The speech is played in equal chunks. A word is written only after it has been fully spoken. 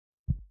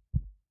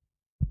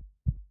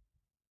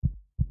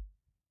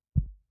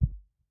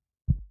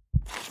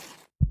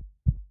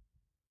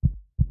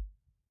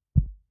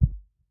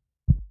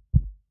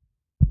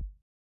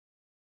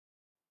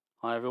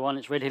Hi everyone,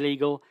 it's Red Hill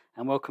Eagle,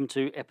 and welcome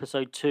to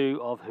episode 2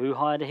 of Who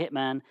Hired a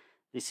Hitman.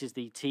 This is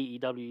the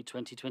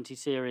TEW2020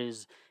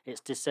 series.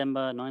 It's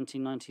December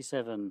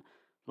 1997.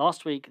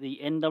 Last week, the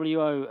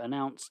NWO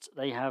announced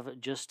they have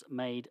just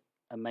made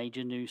a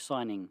major new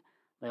signing.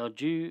 They are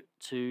due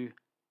to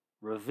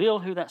reveal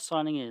who that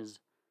signing is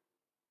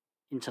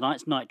in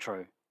tonight's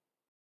Nitro.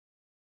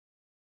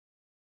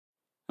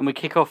 And we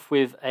kick off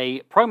with a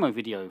promo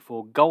video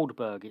for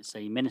Goldberg. It's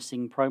a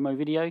menacing promo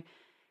video.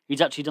 He's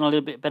actually done a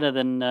little bit better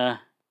than the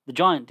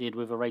Giant did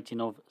with a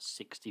rating of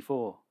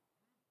 64.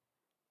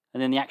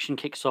 And then the action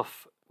kicks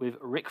off with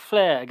Ric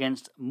Flair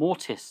against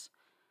Mortis.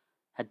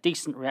 Had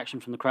decent reaction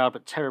from the crowd,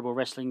 but terrible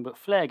wrestling. But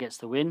Flair gets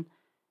the win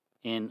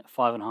in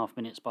 5.5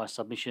 minutes by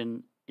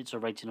submission. It's a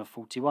rating of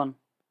 41.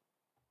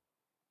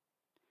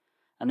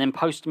 And then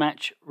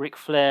post-match, Ric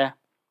Flair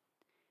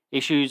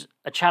issues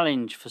a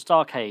challenge for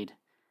Starrcade.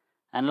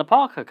 And La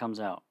Parka comes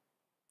out.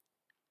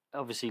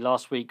 Obviously,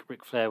 last week,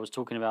 Ric Flair was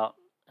talking about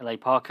L.A.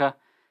 Parker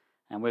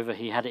and whether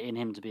he had it in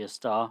him to be a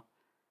star.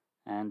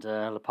 And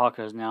La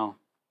Parka has now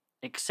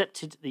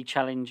accepted the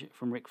challenge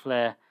from Ric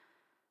Flair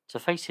to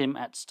face him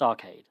at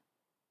Starrcade,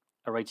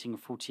 a rating of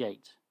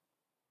 48.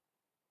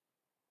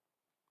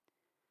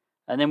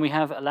 And then we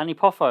have Lanny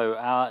Poffo,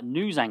 our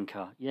news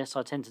anchor. Yes,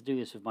 I tend to do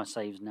this with my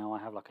saves now. I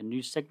have like a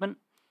news segment.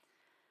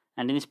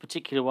 And in this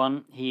particular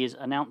one, he is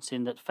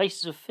announcing that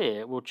Faces of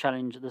Fear will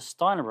challenge the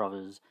Steiner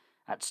Brothers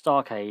at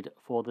Starrcade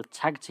for the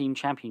Tag Team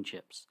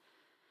Championships.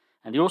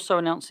 And he also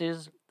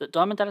announces that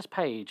Diamond Dallas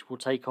Page will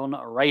take on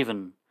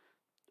Raven,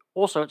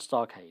 also at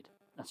Starrcade.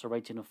 That's a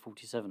rating of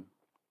 47.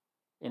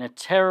 In a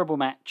terrible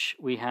match,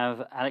 we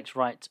have Alex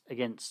Wright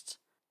against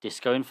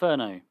Disco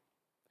Inferno.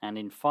 And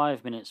in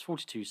 5 minutes,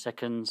 42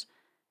 seconds,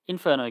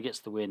 Inferno gets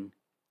the win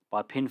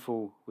by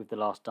pinfall with the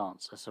last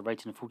dance. That's a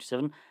rating of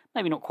 47.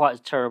 Maybe not quite as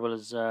terrible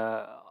as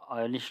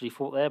I initially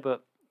thought there,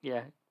 but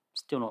yeah,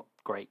 still not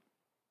great.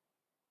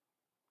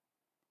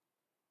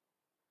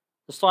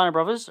 The Steiner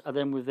brothers are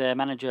then with their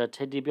manager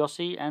Ted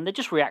DiBiase, and they're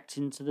just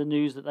reacting to the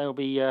news that they'll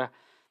be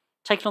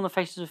taking on the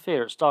Faces of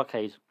Fear at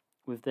Starrcade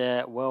with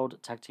their World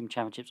Tag Team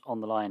Championships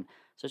on the line.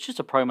 So it's just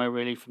a promo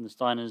really from the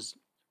Steiners,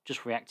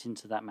 just reacting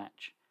to that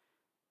match.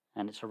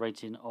 And it's a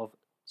rating of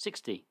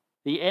 60.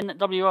 The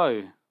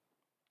NWO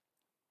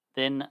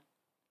then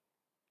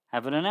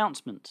have an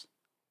announcement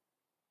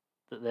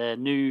that their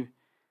new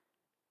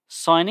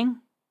signing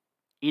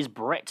is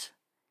Bret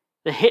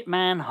the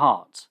Hitman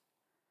Hart.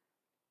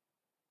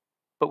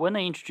 But when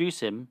they introduce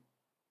him,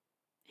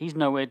 he's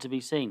nowhere to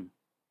be seen.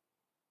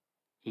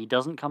 He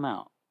doesn't come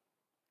out.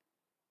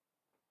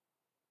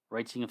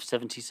 Rating of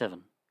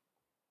 77.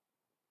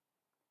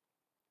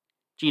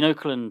 Gene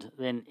Okerlund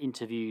then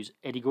interviews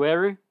Eddie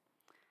Guerrero.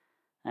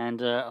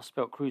 And I've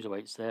spelt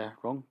cruiserweights there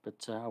wrong,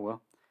 but oh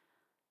well.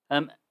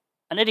 And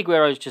Eddie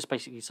Guerrero is just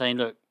basically saying,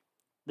 look,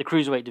 the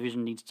cruiserweight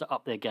division needs to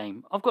up their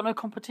game. I've got no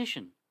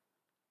competition.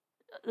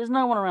 There's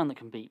no one around that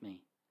can beat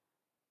me.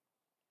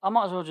 I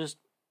might as well just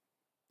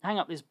hang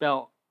up this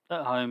belt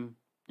at home.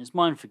 It's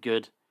mine for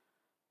good.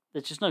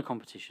 There's just no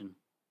competition.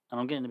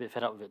 And I'm getting a bit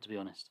fed up with it, to be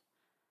honest.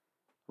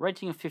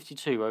 Rating of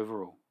 52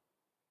 overall.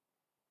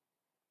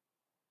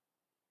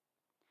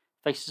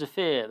 Faces of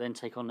Fear then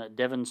take on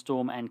Devon,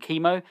 Storm and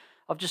Chemo.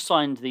 I've just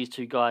signed these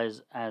two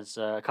guys as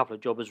a couple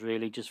of jobbers,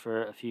 really, just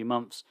for a few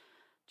months,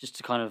 just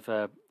to kind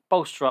of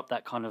bolster up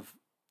that kind of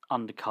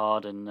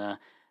undercard. And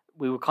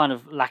we were kind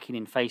of lacking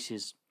in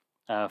faces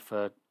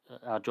for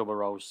our jobber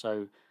roles,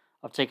 so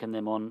I've taken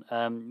them on.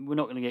 We're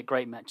not going to get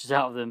great matches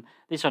out of them.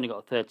 This only got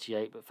a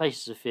 38, but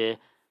Faces of Fear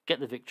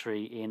get the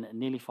victory in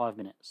nearly 5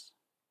 minutes.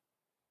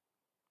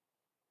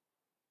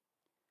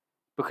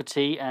 Booker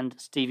T and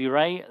Stevie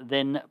Ray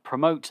then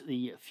promote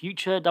the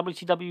future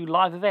WCW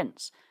live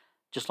events,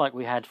 just like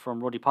we had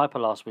from Roddy Piper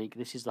last week.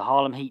 This is the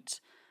Harlem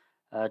Heat.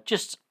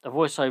 Just a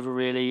voiceover,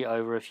 really,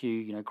 over a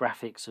few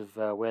graphics of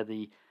where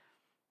the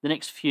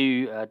next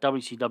few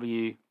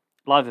WCW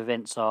live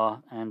events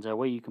are and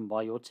where you can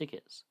buy your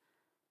tickets.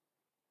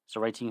 It's a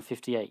rating of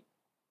 58.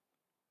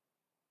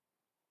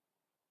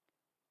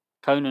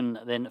 Conan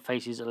then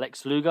faces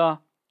Lex Luger,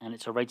 and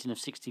it's a rating of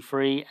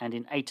 63, and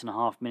in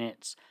 8.5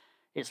 minutes,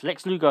 it's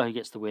Lex Luger who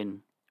gets the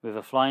win with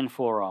a flying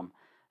forearm.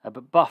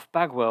 But Buff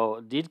Bagwell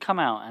did come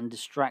out and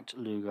distract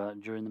Luger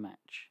during the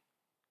match.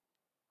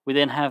 We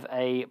then have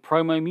a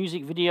promo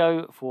music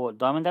video for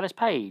Diamond Dallas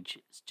Page.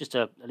 It's just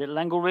a little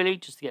angle, really,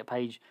 just to get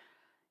Page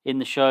in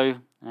the show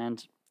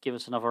and give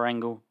us another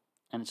angle.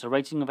 And it's a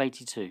rating of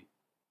 82.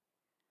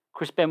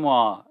 Chris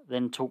Benoit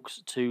then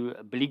talks to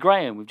Billy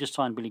Graham. We've just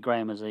signed Billy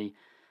Graham as a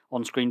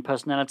on-screen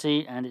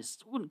personality, and I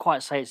wouldn't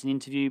quite say it's an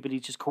interview, but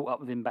he's just caught up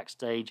with him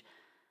backstage.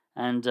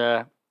 And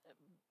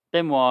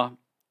Benoit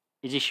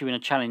is issuing a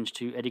challenge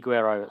to Eddie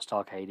Guerrero at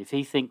Starrcade. If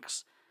he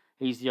thinks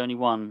he's the only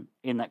one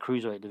in that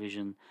cruiserweight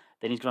division,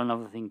 then he's got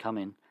another thing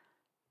coming.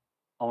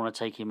 I want to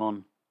take him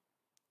on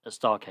at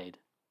Starrcade.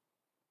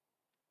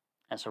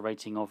 That's a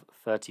rating of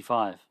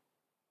 35.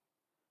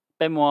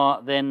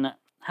 Benoit then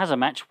has a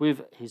match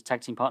with his tag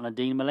team partner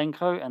Dean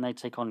Malenko, and they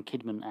take on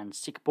Kidman and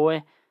Sick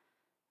Boy.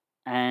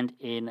 And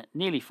in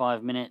nearly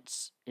 5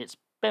 minutes, it's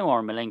Benoit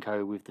and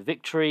Malenko with the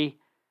victory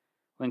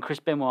when Chris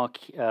Benoit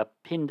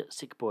pinned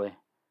Sick Boy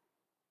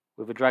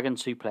with a Dragon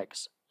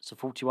Suplex. It's a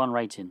 41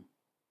 rating.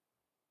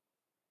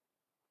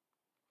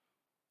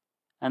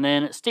 And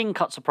then Sting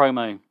cuts a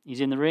promo.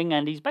 He's in the ring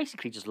and he's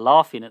basically just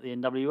laughing at the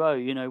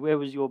NWO. You know, where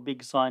was your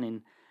big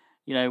signing?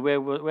 You know,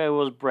 where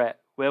was Brett?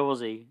 Where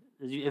was he?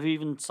 Have you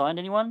even signed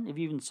anyone? Have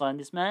you even signed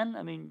this man?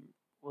 I mean,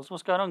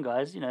 what's going on,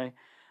 guys? You know,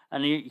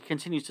 and he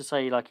continues to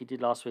say, like he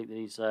did last week, that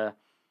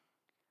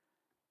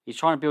he's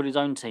trying to build his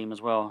own team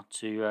as well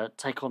to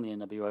take on the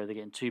NWO. They're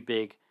getting too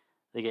big,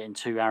 they're getting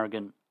too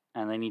arrogant,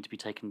 and they need to be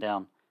taken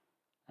down.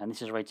 And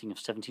this is a rating of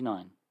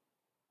 79.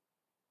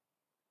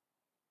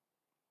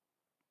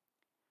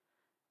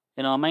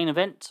 In our main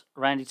event,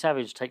 Randy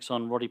Savage takes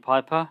on Roddy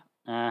Piper.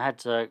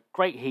 Had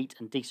great heat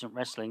and decent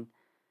wrestling,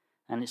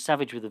 and it's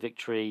Savage with the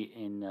victory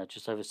in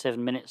just over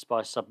 7 minutes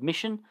by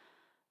submission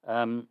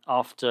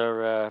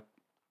after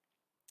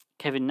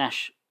Kevin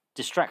Nash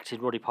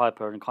distracted Roddy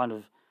Piper and kind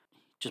of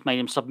just made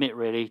him submit,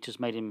 really, just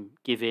made him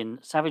give in.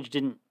 Savage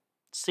didn't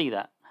see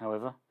that,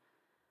 however.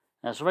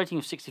 So rating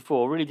of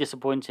 64, really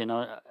disappointing.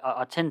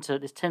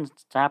 This tends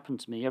to happen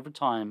to me every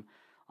time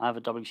I have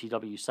a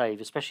WCW save,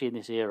 especially in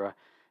this era.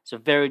 It's a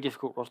very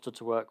difficult roster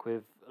to work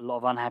with, a lot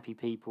of unhappy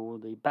people.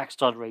 The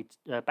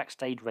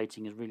backstage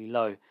rating is really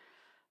low.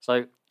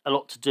 So a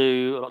lot to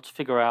do, a lot to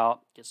figure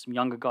out, get some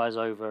younger guys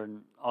over,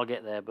 and I'll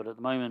get there. But at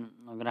the moment,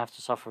 I'm going to have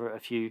to suffer a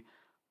few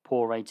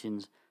poor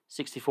ratings.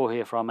 64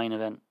 here for our main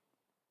event.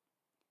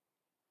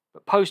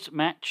 But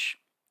post-match,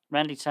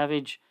 Randy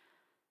Savage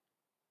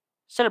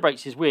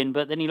celebrates his win,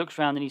 but then he looks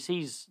around and he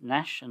sees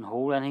Nash and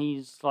Hall, and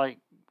he's like,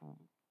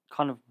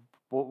 kind of,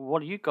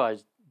 what are you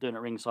guys doing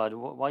at ringside?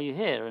 Why are you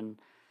here? And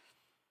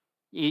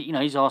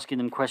he's asking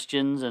them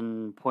questions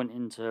and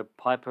pointing to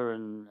Piper,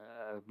 and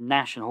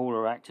Nash and Hall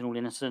are acting all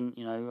innocent.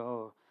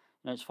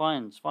 It's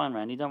fine,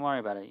 Randy. Don't worry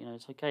about it.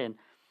 It's okay. And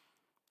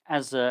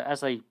as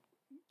they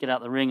get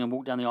out the ring and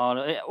walk down the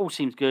aisle, it all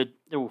seems good.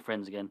 They're all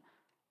friends again.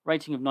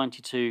 Rating of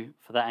 92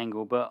 for that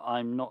angle, but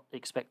I'm not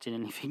expecting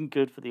anything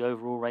good for the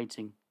overall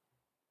rating.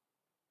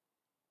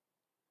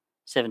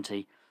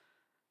 70.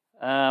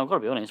 I've got to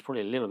be honest,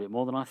 probably a little bit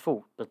more than I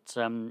thought. But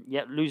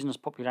losing its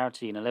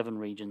popularity in 11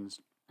 regions,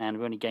 and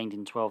we only gained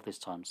in 12 this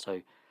time.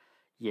 So,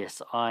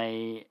 yes,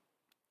 I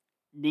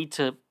need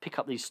to pick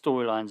up these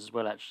storylines as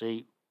well,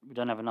 actually. We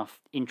don't have enough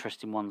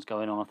interesting ones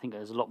going on. I think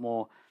there's a lot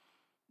more.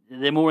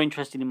 They're more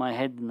interesting in my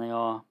head than they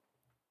are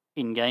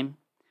in-game.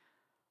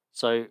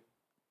 So,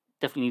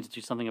 definitely need to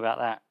do something about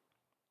that.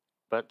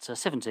 But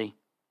 70,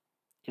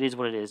 it is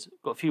what it is.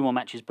 Got a few more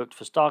matches booked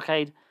for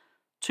Starrcade.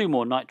 2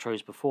 more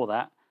Nitros before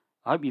that.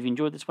 I hope you've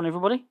enjoyed this one,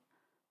 everybody.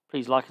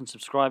 Please like and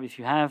subscribe if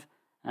you have.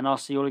 And I'll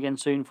see you all again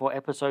soon for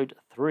episode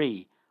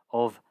 3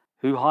 of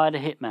Who Hired a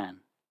Hitman?